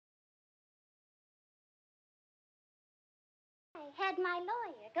had my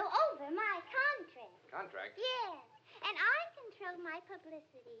lawyer go over my contract. Contract? Yeah. And I control my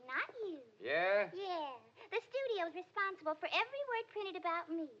publicity, not you. Yeah? Yeah. The studio's responsible for every word printed about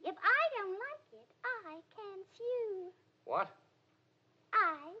me. If I don't like it, I can sue. What?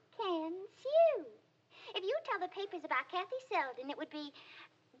 I can sue. If you tell the papers about Kathy Selden, it would be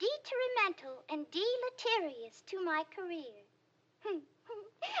detrimental and deleterious to my career.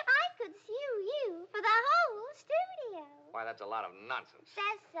 I could sue you for the whole studio. Why, that's a lot of nonsense.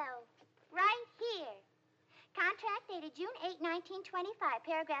 Says so. Right here. Contract dated June 8, 1925,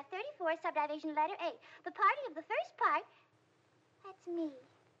 paragraph 34, subdivision letter A. The party of the first part, that's me.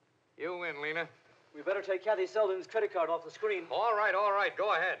 You win, Lena. We better take Kathy Selden's credit card off the screen. All right.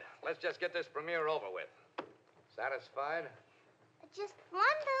 Go ahead. Let's just get this premiere over with. Satisfied? Just one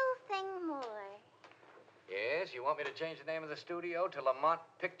little thing more. Yes, you want me to change the name of the studio to Lamont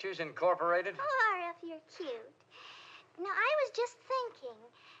Pictures Incorporated? Or if you're cute. Now, I was just thinking,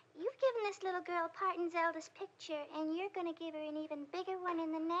 you've given this little girl part in Zelda's picture, and you're going to give her an even bigger one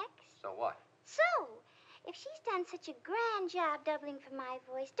in the next? So what? So, if she's done such a grand job doubling for my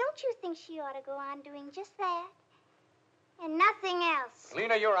voice, don't you think she ought to go on doing just that? And nothing else.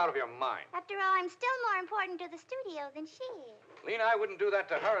 Lena, you're out of your mind. After all, I'm still more important to the studio than she is. Lena, I wouldn't do that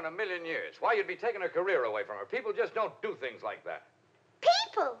to her in a million years. Why, you'd be taking her career away from her. People just don't do things like that.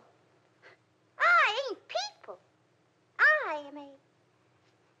 People? I ain't people. I am a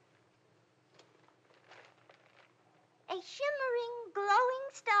shimmering, glowing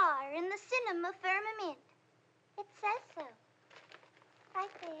star in the cinema firmament. It says so. Right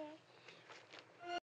there.